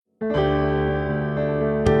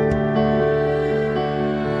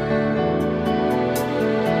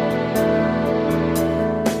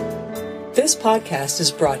This podcast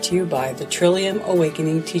is brought to you by the Trillium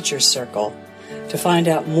Awakening Teachers Circle. To find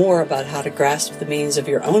out more about how to grasp the means of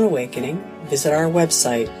your own awakening, visit our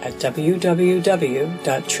website at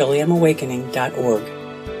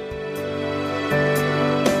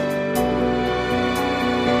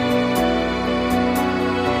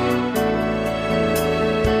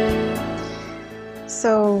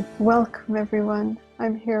So, welcome everyone.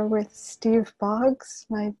 I'm here with Steve Boggs,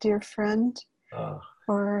 my dear friend,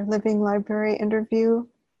 for our Living Library interview.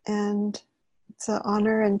 And it's an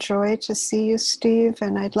honor and joy to see you, Steve.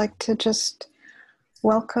 And I'd like to just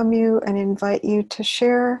welcome you and invite you to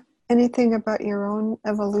share anything about your own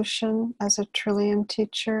evolution as a Trillium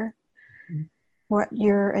teacher, what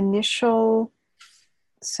your initial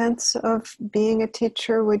sense of being a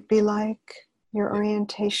teacher would be like, your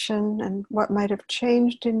orientation, and what might have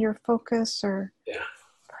changed in your focus or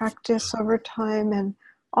practice over time, and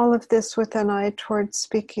all of this with an eye towards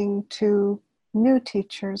speaking to new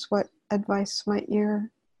teachers. What advice might you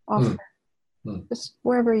offer? Just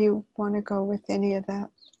wherever you want to go with any of that.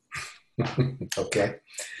 Okay.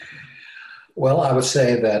 Well, I would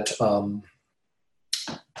say that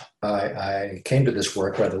I came to this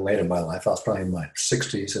work rather late in my life. I was probably in my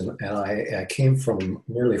 60s, and I came from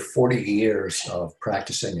nearly 40 years of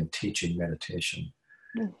practicing and teaching meditation.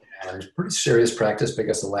 And pretty serious practice,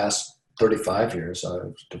 because the last 35 years I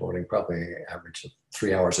was devoting probably average of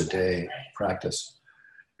 3 hours a day practice.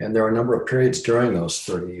 And there were a number of periods during those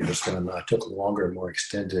 30 years when I took longer, more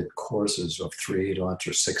extended courses of 3 months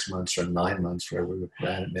or 6 months or 9 months, where we would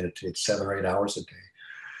meditate 7 or 8 hours a day.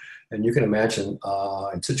 And you can imagine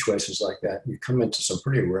in situations like that, you come into some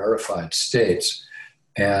pretty rarefied states.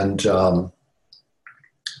 And I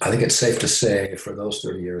think it's safe to say for those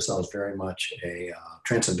 30 years, I was very much a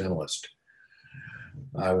transcendentalist.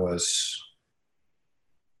 I was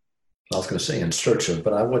going to say in search of,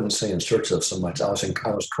 but I wouldn't say in search of so much. I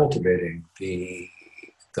was cultivating the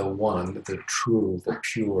one, the true, the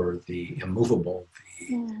pure, the immovable,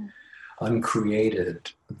 the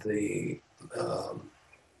uncreated, the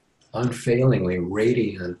unfailingly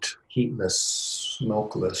radiant, heatless,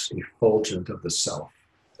 smokeless, effulgent of the self.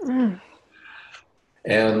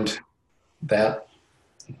 And that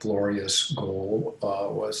glorious goal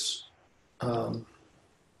was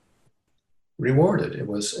rewarded. It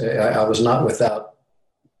was. I was not without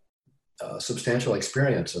substantial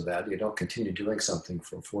experience of that. You don't continue doing something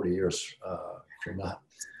for 40 years if you're not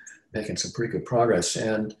making some pretty good progress.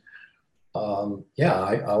 And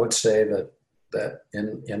I would say that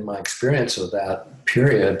in my experience of that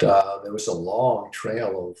period, there was a long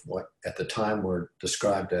trail of what at the time were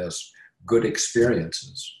described as good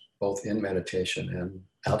experiences, both in meditation and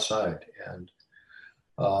outside. And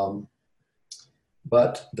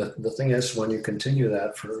but the thing is, when you continue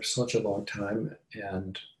that for such a long time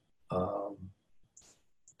and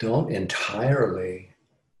don't entirely,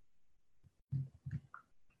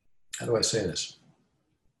 how do I say this?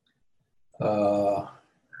 Don't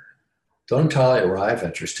entirely arrive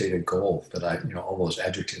at your stated goal that all those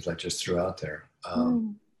adjectives I just threw out there.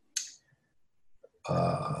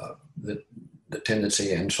 The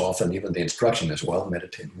tendency, and so often even the instruction as well,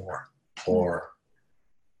 meditate more or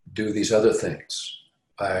do these other things.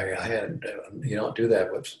 You don't do that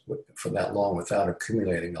for that long without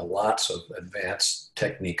accumulating lots of advanced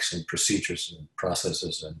techniques and procedures and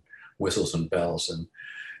processes and whistles and bells. And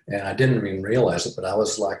I didn't even realize it, but I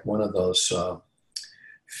was like one of those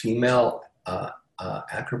female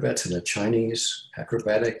acrobats in a Chinese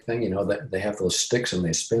acrobatic thing, that they have those sticks and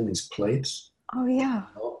they spin these plates. Oh, yeah.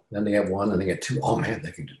 Then they have one and they get 2. Oh, man,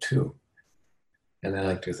 they can do 2. And then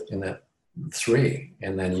I do 3.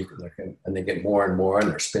 And then and they get more and more, and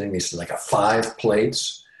they're spinning these like 5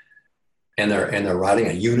 plates. And they're riding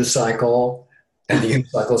a unicycle, and the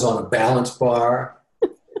unicycle's on a balance bar.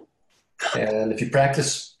 And if you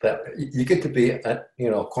practice that, you get to be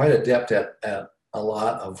quite adept at a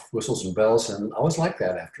lot of whistles and bells, and I was like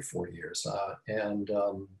that after 40 years.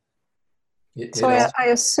 I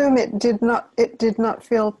assume it did not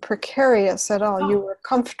feel precarious at all. No. You were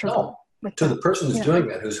comfortable. No. To the person who's doing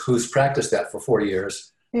that, who's practiced that for 40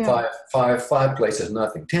 years, 5 plates is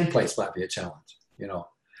nothing. 10 plates might be a challenge,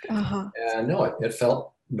 And no, it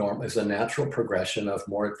felt normal. It's a natural progression of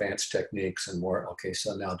more advanced techniques and more. Okay,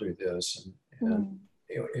 so now do this and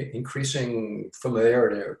increasing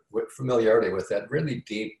familiarity with that really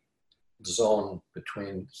deep zone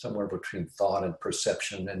somewhere between thought and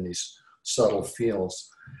perception and these subtle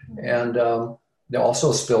fields. And they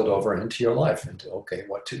also spilled over into your life, into, okay,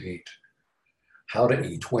 what to eat, how to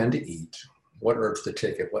eat, when to eat, what herbs to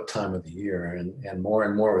take at what time of the year. And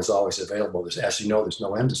more was always available. As you know, there's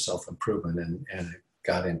no end to self-improvement. And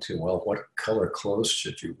got into, well, what color clothes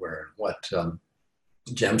should you wear? What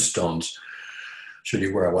gemstones should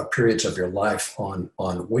you wear? What periods of your life, on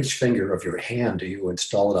which finger of your hand do you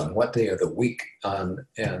install it on? What day of the week?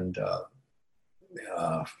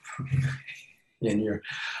 In your,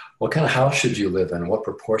 what kind of house should you live in? What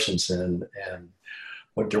proportions in? And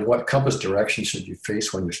what compass direction should you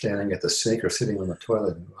face when you're standing at the sink or sitting on the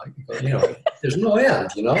toilet? And there's no end,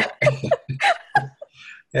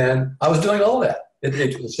 And I was doing all that.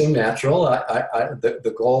 It seemed natural.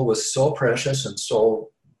 The goal was so precious and so,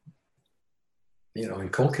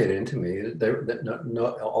 inculcated into me.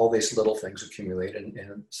 All these little things accumulate, and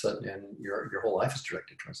your whole life is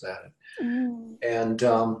directed towards that. And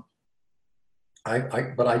I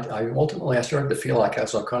ultimately started to feel like I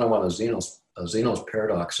was kind of on a Zeno's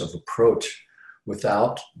paradox of approach,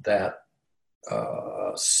 without that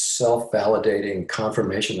self-validating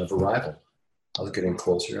confirmation of arrival. I was getting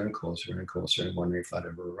closer and closer and closer and wondering if I'd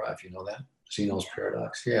ever arrive. You know that? Zeno's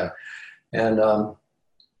paradox, yeah. And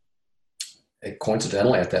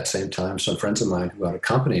coincidentally, at that same time, some friends of mine who had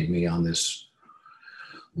accompanied me on this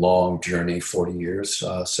long journey, 40 years,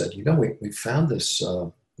 said, we found this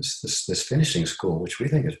finishing school, which we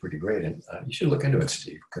think is pretty great, and you should look into it,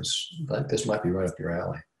 Steve, because this might be right up your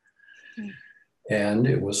alley. And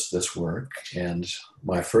it was this work, and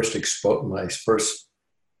my first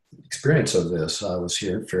experience of this, I was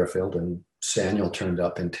here in Fairfield, and Samuel turned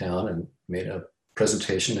up in town and made a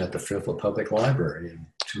presentation at the Fairfield Public Library in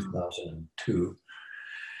 2002.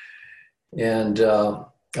 And I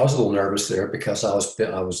was a little nervous there because I was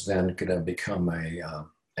then going to become a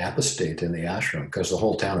apostate in the ashram, because the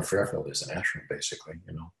whole town of Fairfield is an ashram, basically.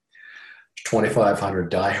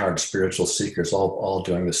 2,500 diehard spiritual seekers, all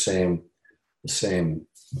doing the same,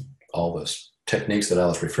 all those techniques that I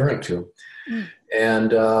was referring to.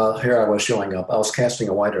 And here I was showing up. I was casting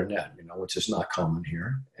a wider net, which is not common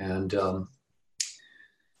here. And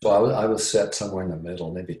so I was set somewhere in the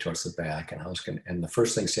middle, maybe towards the back. And the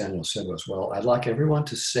first thing Samuel said was, well, I'd like everyone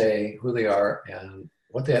to say who they are and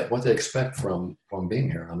what they expect from being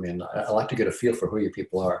here. I mean, I like to get a feel for who you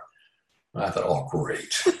people are. And I thought, oh,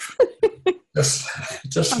 great. just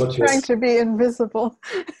I'm trying to be invisible.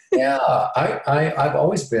 Yeah, I've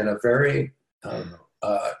always been a very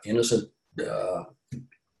innocent,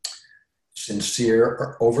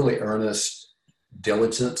 sincere, overly earnest,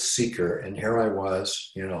 diligent seeker, and here I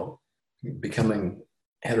was, becoming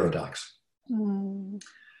heterodox.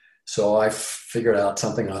 So I figured out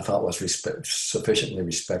something I thought was sufficiently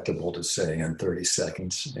respectable to say in 30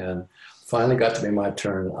 seconds, and finally got to be my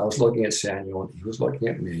turn. I was looking at Samuel, and he was looking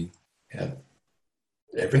at me, and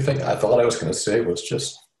everything I thought I was going to say was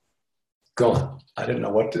just gone. I didn't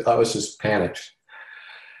know I was just panicked.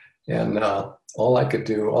 And all I could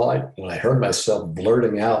do, when I heard myself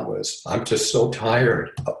blurting out was, I'm just so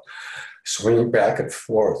tired of swinging back and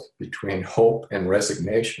forth between hope and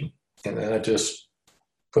resignation. And then I just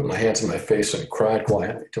put my hands in my face and cried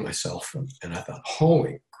quietly to myself. And I thought,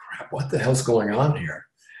 holy crap, what the hell's going on here?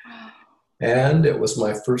 And it was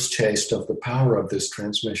my first taste of the power of this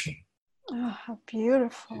transmission. Oh, how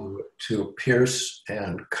beautiful. To pierce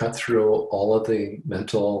and cut through all of the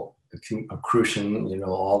mental accretion,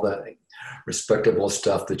 all the respectable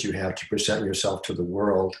stuff that you have to present yourself to the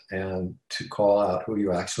world, and to call out who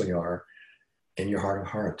you actually are in your heart of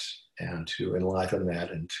hearts, and to enliven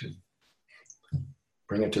that and to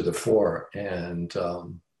bring it to the fore. And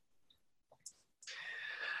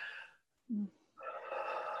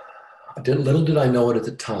little did I know it at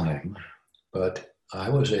the time, but I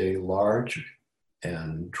was a large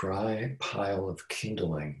and dry pile of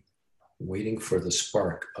kindling waiting for the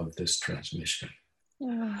spark of this transmission.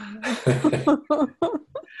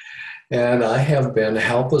 And I have been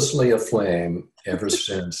helplessly aflame ever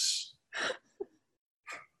since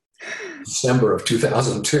December of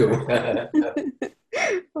 2002.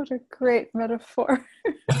 What a great metaphor.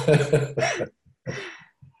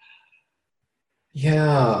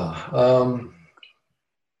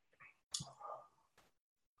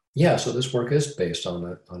 Yeah, so this work is based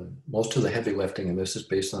on most of the heavy lifting, and this is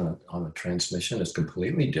based on a transmission. It's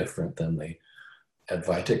completely different than the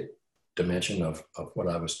Advaitic dimension of what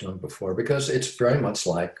I was doing before, because it's very much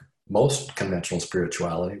like most conventional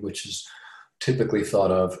spirituality, which is typically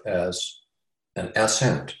thought of as an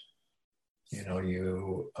ascent.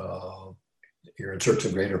 You're in search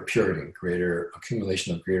of greater purity, greater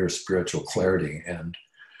accumulation of greater spiritual clarity, and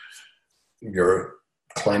you're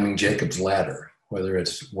climbing Jacob's ladder, whether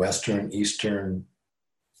it's Western, Eastern.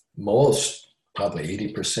 Most, probably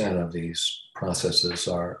 80% of these processes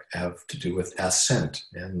have to do with ascent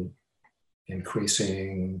and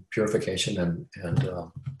increasing purification and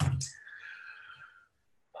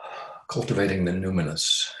cultivating the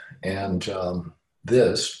numinous. And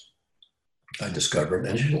this, I discovered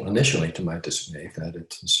initially to my dismay that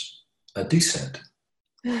it's a descent.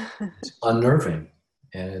 It's unnerving,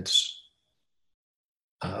 and it's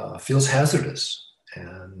feels hazardous,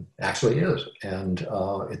 and actually is. And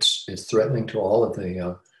it's threatening to all of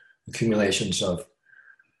the accumulations of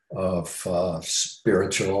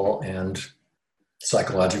spiritual and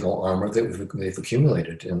psychological armor that they've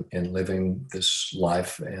accumulated in living this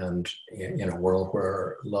life and in a world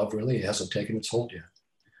where love really hasn't taken its hold yet,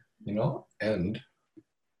 you know? And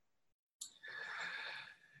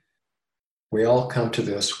we all come to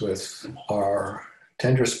this with our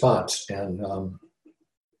tender spots, and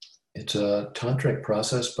it's a tantric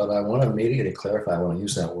process, but I want to immediately clarify, I want to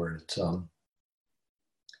use that word. It's,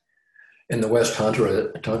 in the West,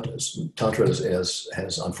 Tantra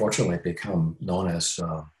has unfortunately become known as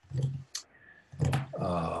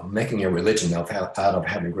making a religion out of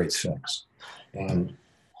having great sex. And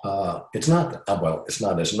it's not, well, it's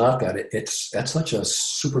not that. That's such a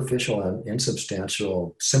superficial and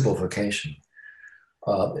insubstantial simplification.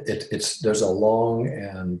 There's a long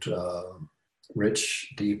and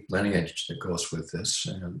rich, deep lineage that goes with this,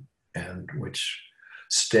 and which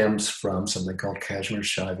stems from something called Kashmir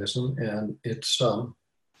Shaivism, and it's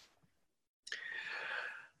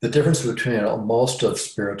the difference between most of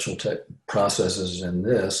spiritual processes and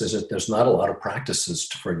this is that there's not a lot of practices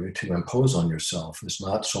for you to impose on yourself. There's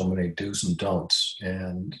not so many do's and don'ts,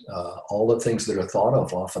 and all the things that are thought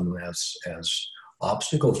of often as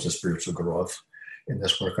obstacles to spiritual growth in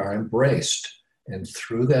this work are embraced, and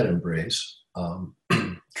through that embrace,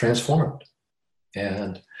 transformed.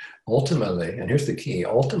 And ultimately, and here's the key,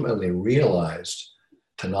 ultimately realized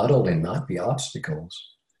to not only not be obstacles,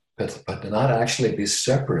 but to not actually be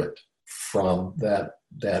separate from that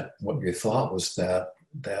what you thought was that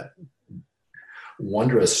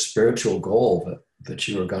wondrous spiritual goal that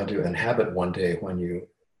you were going to inhabit one day when you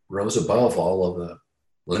rose above all of the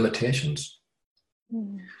limitations.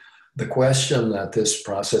 Mm. The question that this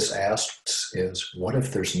process asks is, what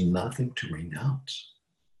if there's nothing to renounce?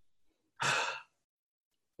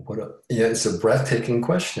 It's a breathtaking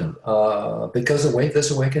question, because this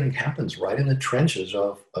awakening happens right in the trenches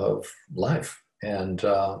of life. And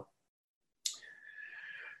I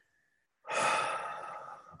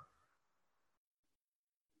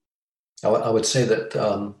would say that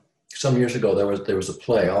some years ago there was a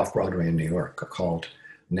play off Broadway in New York called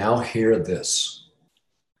Now Hear This.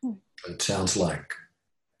 It sounds like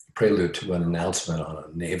a prelude to an announcement on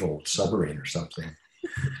a naval submarine or something.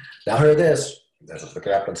 Now hear this. This is the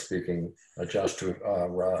captain speaking, adjust to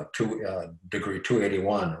degree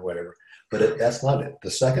 281 or whatever. But that's not it. The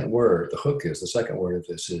second word, the second word of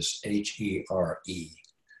this is H-E-R-E.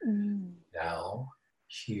 Mm. Now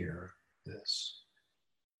hear this.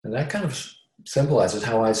 And that kind of symbolizes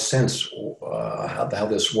how I sense how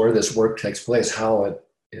this work takes place, how it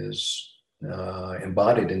is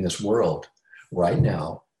embodied in this world right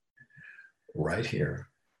now, right here,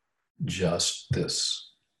 just this.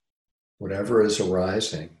 Whatever is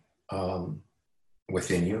arising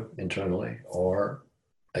within you internally or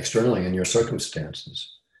externally in your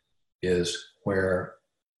circumstances is where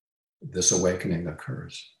this awakening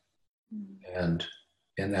occurs. Mm-hmm. And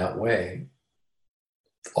in that way,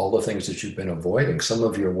 all the things that you've been avoiding, some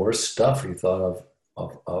of your worst stuff you thought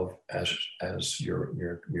of as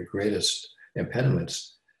your greatest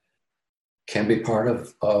impediments, can be part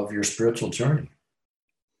of your spiritual journey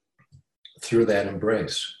through that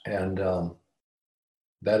embrace. And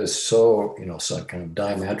that is so kind of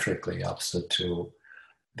diametrically opposite to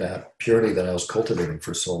that purity that I was cultivating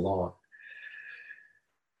for so long.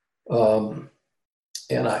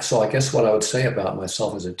 So I guess what I would say about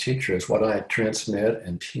myself as a teacher is what I transmit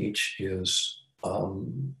and teach is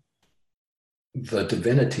the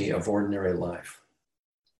divinity of ordinary life.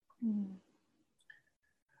 Mm.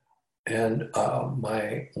 And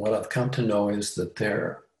what I've come to know is that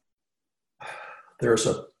there's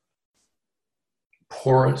a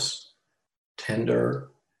porous,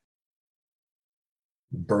 tender,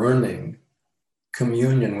 burning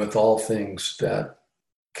communion with all things that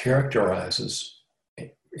characterizes,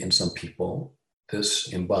 in some people,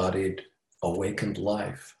 this embodied awakened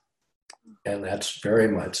life. And that's very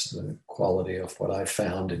much the quality of what I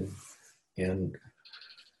found in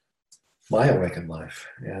my awakened life.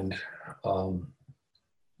 And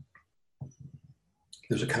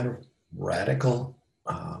there's a kind of radical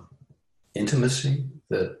intimacy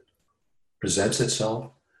that presents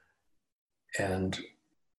itself, and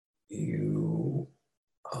you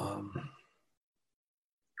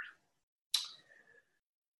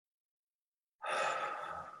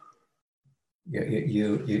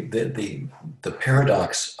the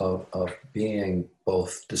paradox of being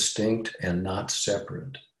both distinct and not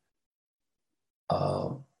separate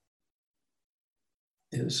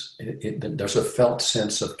there's a felt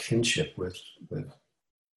sense of kinship with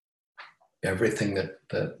everything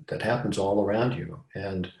that happens all around you,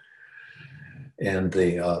 and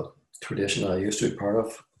the tradition I used to be part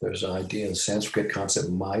of, there's an idea in Sanskrit concept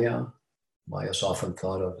Maya. Maya is often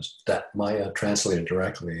thought of as that. Maya, translated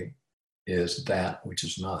directly, is that which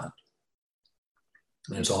is not.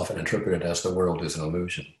 And it's often interpreted as the world is an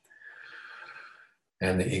illusion.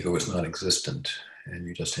 And the ego is not existent. And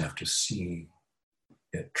you just have to see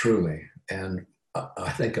it truly. And I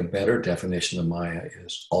think a better definition of Maya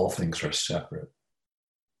is all things are separate.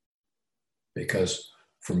 Because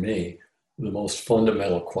for me, the most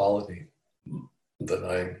fundamental quality that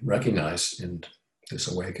I recognize in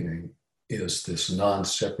this awakening is this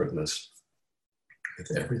non-separateness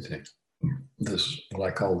with everything. This, what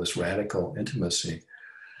I call this radical intimacy.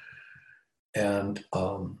 And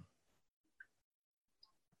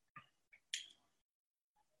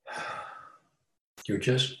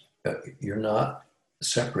you're not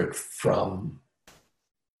separate from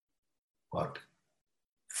what?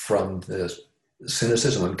 From the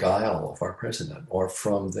cynicism and guile of our president, or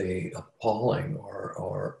from the appalling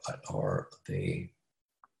or the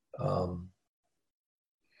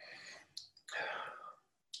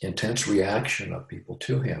intense reaction of people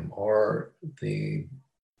to him, or the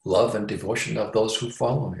love and devotion of those who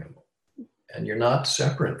follow him. And you're not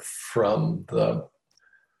separate from the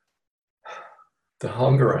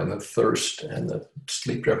hunger and the thirst and the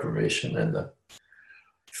sleep deprivation and the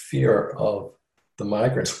fear of the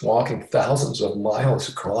migrants walking thousands of miles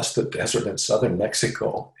across the desert in southern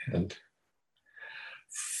Mexico and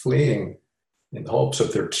fleeing in hopes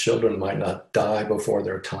that their children might not die before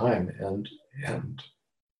their time. And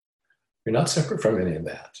you're not separate from any of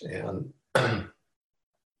that.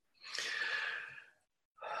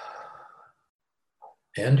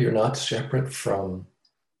 And you're not separate from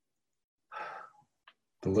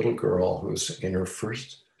the little girl who's in her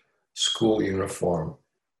first school uniform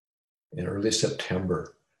in early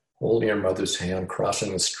September, holding her mother's hand,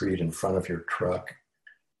 crossing the street in front of your truck.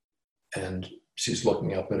 And she's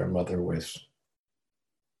looking up at her mother with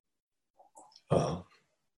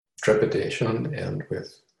trepidation and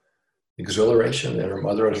with exhilaration. And her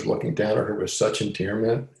mother is looking down at her with such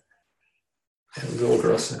endearment. And the little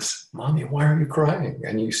girl says, "Mommy, why are you crying?"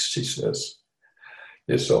 And she says,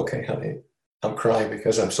 "It's okay, honey. I'm crying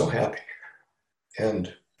because I'm so happy."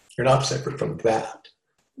 And you're not separate from that.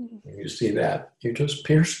 When you see that, you're just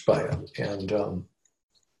pierced by it. And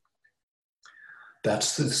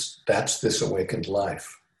that's this awakened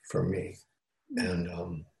life for me. And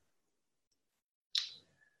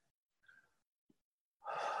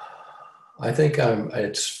I think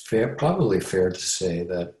it's probably fair to say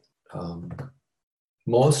that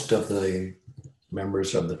most of the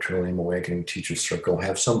members of the Trillium Awakening Teacher Circle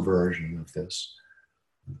have some version of this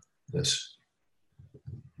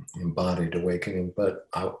embodied awakening, but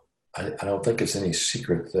I don't think it's any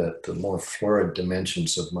secret that the more florid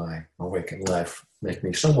dimensions of my awakened life make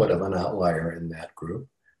me somewhat of an outlier in that group.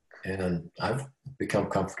 And I've become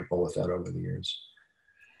comfortable with that over the years.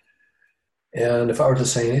 And if I were to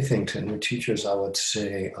say anything to new teachers, I would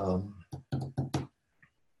say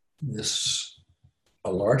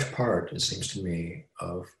a large part, it seems to me,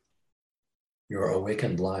 of your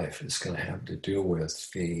awakened life is going to have to do with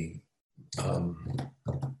the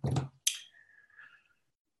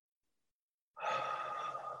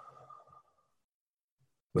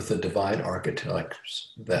divine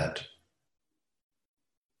archetypes that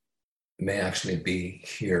may actually be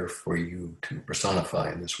here for you to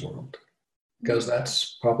personify in this world. Because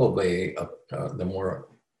that's probably the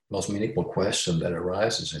most meaningful question that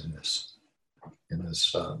arises in this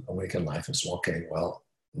awakened life is, okay, well,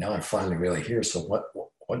 now I'm finally really here, so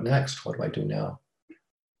what next? What do I do now?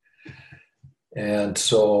 And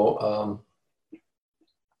so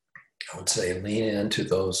I would say lean into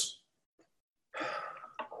those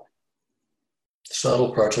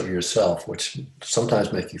subtle parts of yourself, which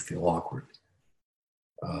sometimes make you feel awkward.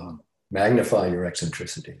 Magnify your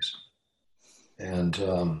eccentricities. And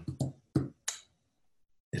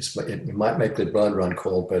it might make the blood run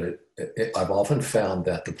cold, but I've often found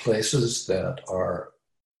that the places that are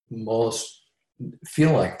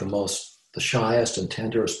feel like the shyest and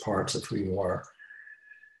tenderest parts of who you are,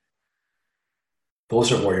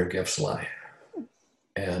 those are where your gifts lie.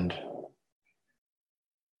 And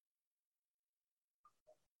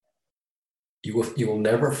you will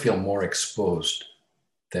never feel more exposed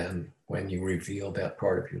than when you reveal that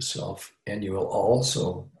part of yourself. And you will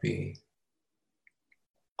also be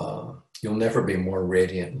you'll never be more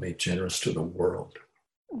radiantly generous to the world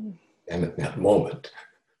than at that moment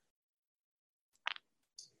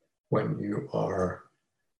when you are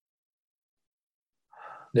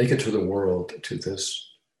naked to the world, to this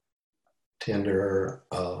tender,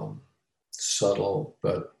 subtle,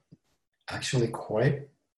 but actually quite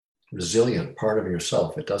resilient part of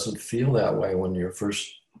yourself. It doesn't feel that way when you're first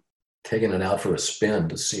taking it out for a spin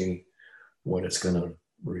to see what it's going to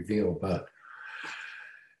reveal, but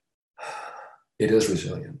it is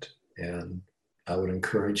resilient. And I would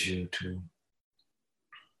encourage you to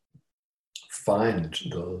find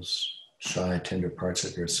those shy, tender parts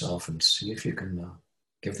of yourself and see if you can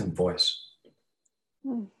give them voice.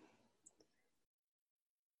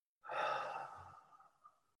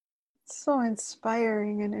 So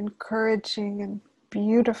inspiring and encouraging and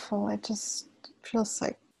beautiful. It just feels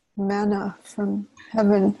like manna from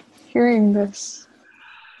heaven hearing this.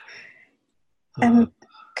 And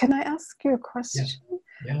can I ask you a question?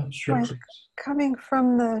 Yeah, sure. Like, coming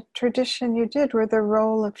from the tradition you did where the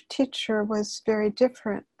role of teacher was very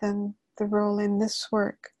different than the role in this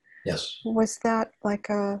work. Yes. Was that like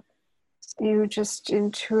you just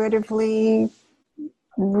intuitively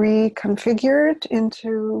reconfigured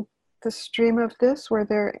into the stream of this? Was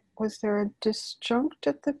there a disjunct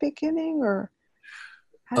at the beginning, or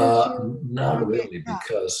how did you not really,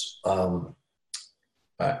 because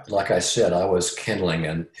like I said, I was kindling,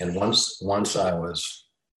 and once I was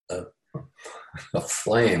a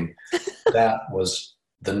flame, that was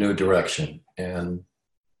the new direction, and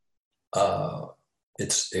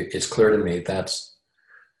it's clear to me that's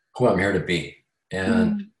who I'm here to be.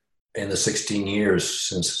 And in the 16 years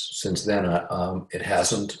since then, it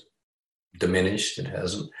hasn't diminished. It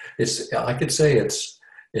hasn't. I could say it's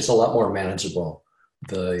a lot more manageable.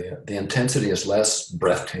 The intensity is less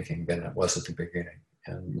breathtaking than it was at the beginning,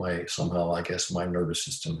 and somehow I guess my nervous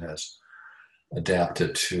system has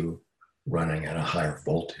adapted to running at a higher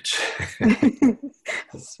voltage.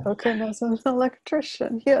 Spoken as an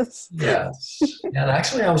electrician, yes. Yes. And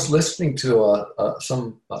actually, I was listening to a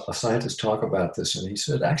scientist talk about this, and he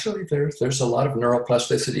said, actually, there's a lot of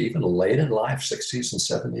neuroplasticity, even late in life, 60s and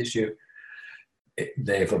 70s.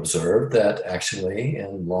 They've observed that actually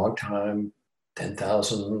in long time,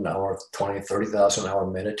 10,000 hour, 20, 30,000 hour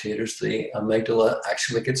meditators, the amygdala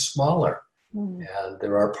actually gets smaller. And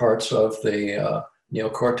there are parts of the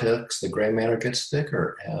neocortex, the gray matter gets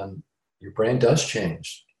thicker, and your brain does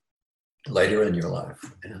change later in your life.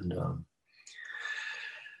 And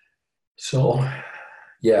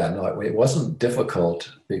it wasn't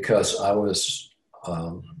difficult because I was,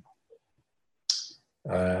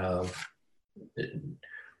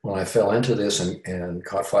 when I fell into this and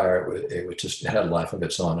caught fire, it had a life of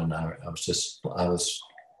its own, and I was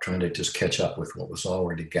trying to just catch up with what was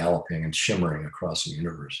already galloping and shimmering across the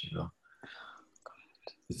universe.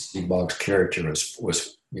 Steve Boggs' character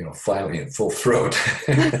was finally in full throat.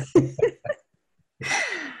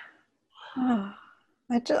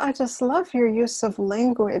 I just love your use of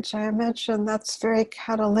language. I imagine that's very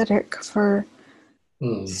catalytic for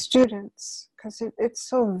students, because it's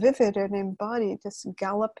so vivid and embodied, this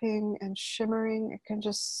galloping and shimmering. I can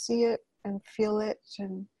just see it and feel it.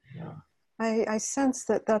 And I sense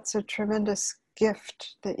that that's a tremendous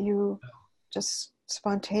gift that you just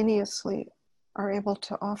spontaneously are able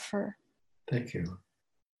to offer. Thank you.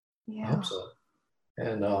 Yeah. I hope so.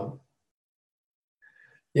 And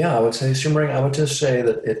I would say shimmering, I would just say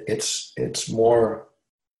that it's more,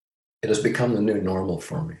 it has become the new normal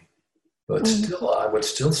for me. But still, I would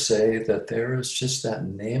still say that there is just that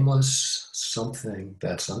nameless something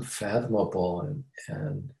that's unfathomable,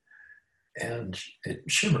 and it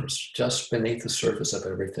shimmers just beneath the surface of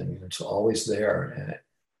everything. And it's always there.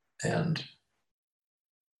 And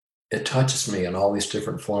it touches me in all these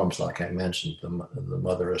different forms, like I mentioned, the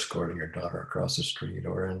mother escorting her daughter across the street,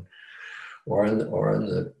 or in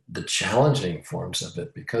the challenging forms of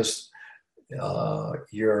it, because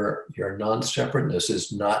your non-separateness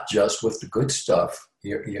is not just with the good stuff.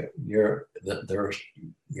 You're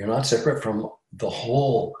not separate from the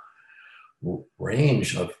whole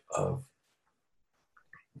range of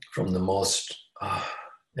from the most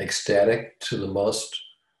ecstatic to the most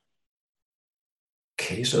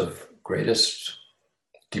case of greatest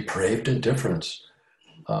depraved indifference.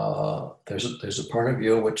 There's a part of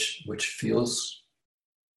you which feels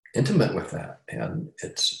intimate with that, and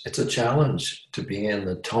it's a challenge to be in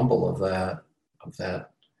the tumble of that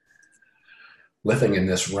living in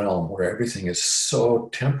this realm where everything is so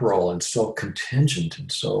temporal and so contingent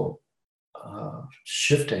and so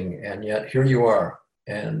shifting, and yet here you are,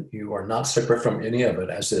 and you are not separate from any of it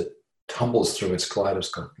as it tumbles through its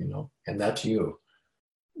kaleidoscope, and that's you.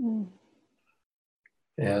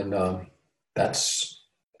 And that's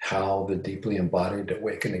how the deeply embodied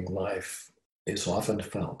awakening life is often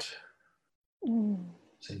felt,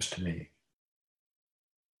 seems to me.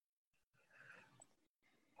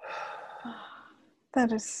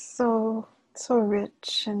 That is so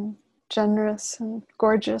rich and generous and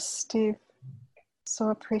gorgeous, Steve. So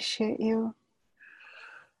appreciate you.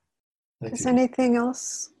 Does anything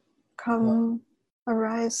else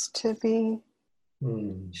arise to be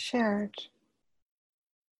shared?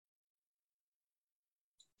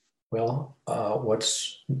 Well,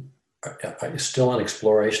 what's still an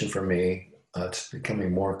exploration for me. It's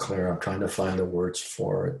becoming more clear. I'm trying to find the words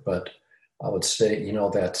for it, but I would say,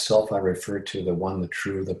 that self I referred to, the one, the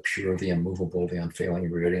true, the pure, the immovable, the unfailing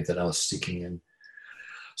radiant that I was seeking in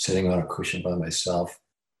sitting on a cushion by myself.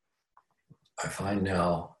 I find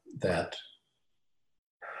now that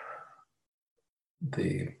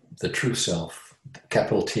the true self,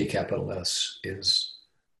 capital T, capital S, is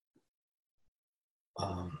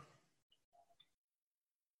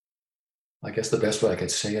I guess the best way I could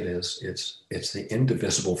say it is it's the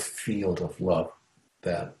indivisible field of love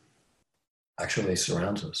that actually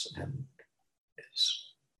surrounds us and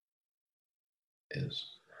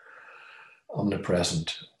is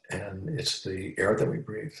omnipresent, and it's the air that we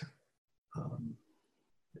breathe.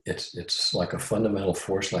 It's like a fundamental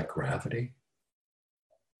force, like gravity.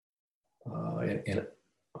 In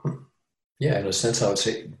a sense, I would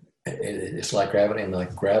say it's like gravity, and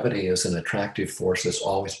like gravity is an attractive force that's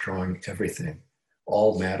always drawing everything,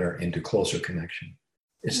 all matter, into closer connection.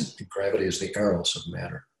 Gravity is the eros of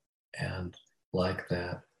matter, and like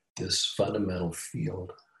that, this fundamental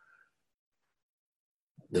field.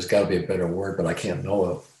 There's got to be a better word, but I can't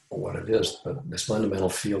know what it is. But this fundamental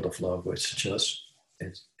field of love, which it's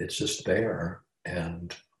just there,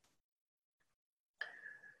 and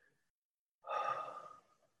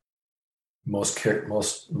most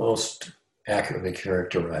accurately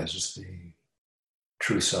characterizes the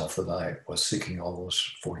true self that I was seeking all those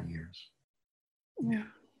 40 years. Yeah.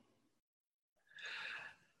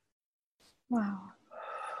 Wow.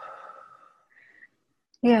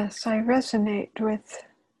 Yes, I resonate with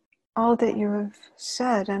all that you have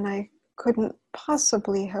said, and I couldn't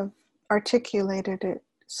possibly have articulated it.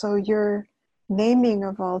 So your naming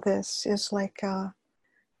of all this is like a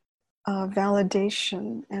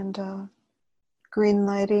validation and a green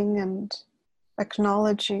lighting and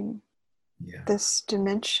acknowledging this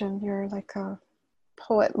dimension. You're like a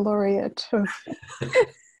poet laureate of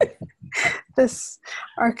this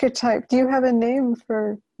archetype. Do you have a name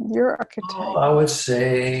for your archetype? I would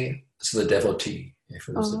say it's the devotee. If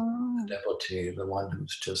it was the devotee, the one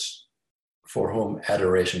who's just, for whom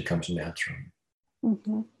adoration comes naturally.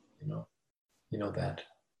 Mm-hmm. You know that.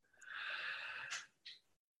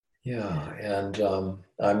 Yeah, and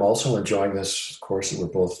I'm also enjoying this course that we're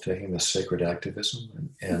both taking, the sacred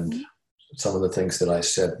activism, and some of the things that I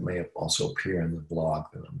said may also appear in the blog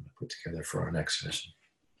that I'm going to put together for our next session.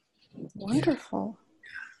 Wonderful.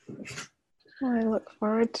 Yeah. Well, I look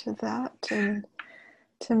forward to that and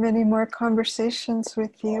to many more conversations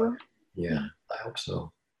with you. Yeah, I hope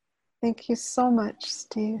so. Thank you so much,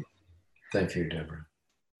 Steve. Thank you, Deborah.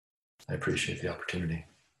 I appreciate the opportunity.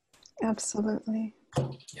 Absolutely.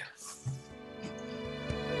 Yeah.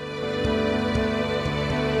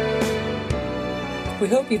 We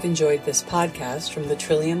hope you've enjoyed this podcast from the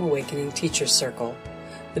Trillium Awakening Teachers Circle.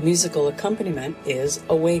 The musical accompaniment is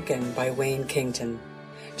Awaken by Wayne Kington.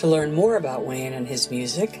 To learn more about Wayne and his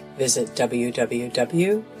music, visit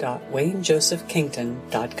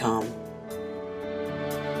www.waynejosephkington.com.